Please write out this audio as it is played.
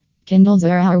Kindles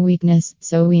are our weakness,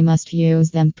 so we must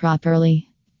use them properly.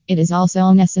 It is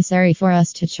also necessary for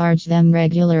us to charge them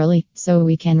regularly, so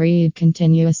we can read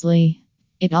continuously.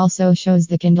 It also shows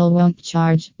the Kindle won't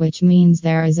charge, which means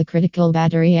there is a critical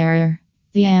battery error.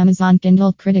 The Amazon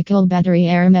Kindle critical battery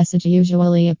error message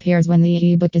usually appears when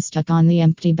the ebook is stuck on the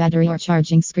empty battery or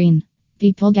charging screen.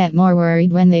 People get more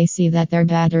worried when they see that their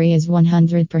battery is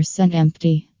 100%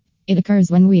 empty. It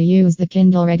occurs when we use the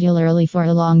Kindle regularly for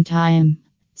a long time.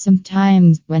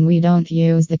 Sometimes, when we don't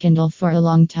use the Kindle for a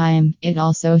long time, it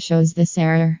also shows this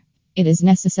error. It is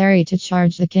necessary to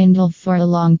charge the Kindle for a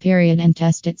long period and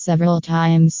test it several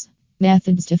times.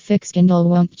 Methods to fix Kindle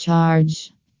won't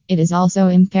charge. It is also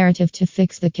imperative to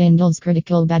fix the Kindle's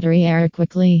critical battery error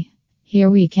quickly. Here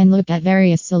we can look at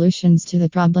various solutions to the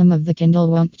problem of the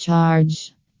Kindle won't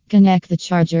charge. Connect the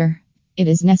charger. It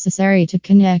is necessary to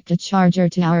connect a charger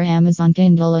to our Amazon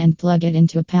Kindle and plug it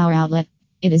into a power outlet.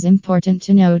 It is important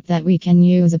to note that we can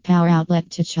use a power outlet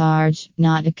to charge,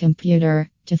 not a computer,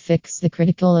 to fix the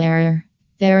critical error.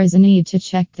 There is a need to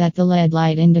check that the LED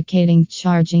light indicating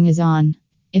charging is on.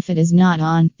 If it is not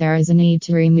on, there is a need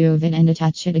to remove it and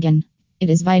attach it again. It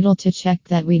is vital to check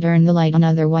that we turn the light on,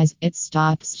 otherwise it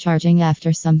stops charging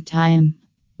after some time.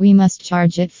 We must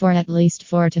charge it for at least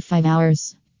 4 to 5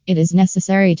 hours. It is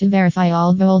necessary to verify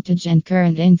all voltage and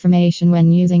current information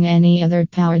when using any other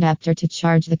power adapter to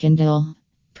charge the Kindle.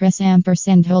 Press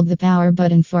ampersand hold the power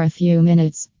button for a few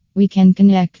minutes. We can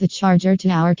connect the charger to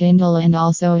our Kindle and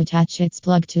also attach its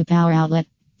plug to a power outlet.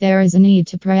 There is a need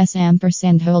to press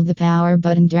ampersand hold the power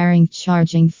button during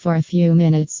charging for a few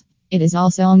minutes. It is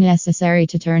also necessary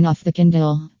to turn off the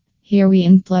Kindle. Here we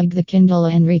unplug the Kindle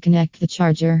and reconnect the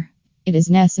charger. It is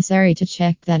necessary to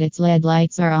check that its LED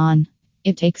lights are on.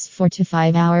 It takes 4 to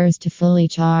 5 hours to fully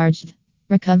charge.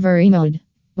 Recovery mode.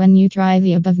 When you try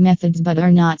the above methods but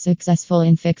are not successful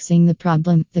in fixing the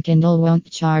problem, the Kindle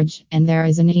won't charge, and there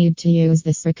is a need to use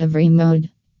this recovery mode.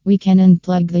 We can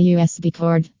unplug the USB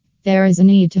cord. There is a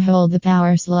need to hold the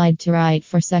power slide to right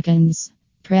for seconds.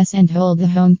 Press and hold the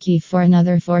home key for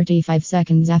another 45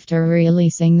 seconds after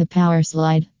releasing the power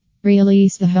slide.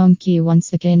 Release the home key once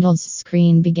the Kindle's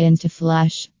screen begins to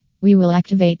flash. We will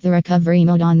activate the recovery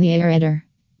mode on the editor.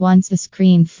 Once the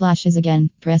screen flashes again,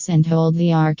 press and hold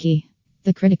the R key.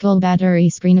 The critical battery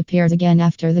screen appears again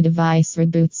after the device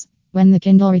reboots. When the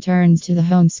Kindle returns to the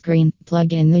home screen,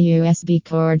 plug in the USB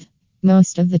cord.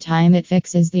 Most of the time it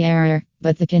fixes the error,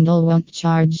 but the Kindle won't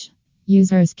charge.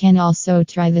 Users can also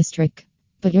try this trick.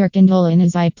 Put your Kindle in a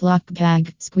Ziploc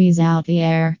bag, squeeze out the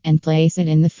air, and place it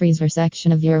in the freezer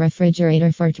section of your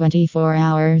refrigerator for 24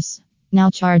 hours. Now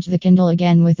charge the Kindle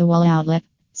again with a wall outlet.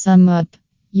 Sum up.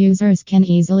 Users can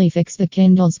easily fix the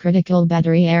Kindle's critical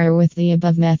battery error with the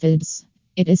above methods.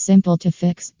 It is simple to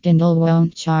fix, Kindle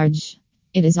won't charge.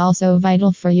 It is also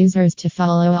vital for users to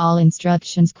follow all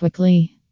instructions quickly.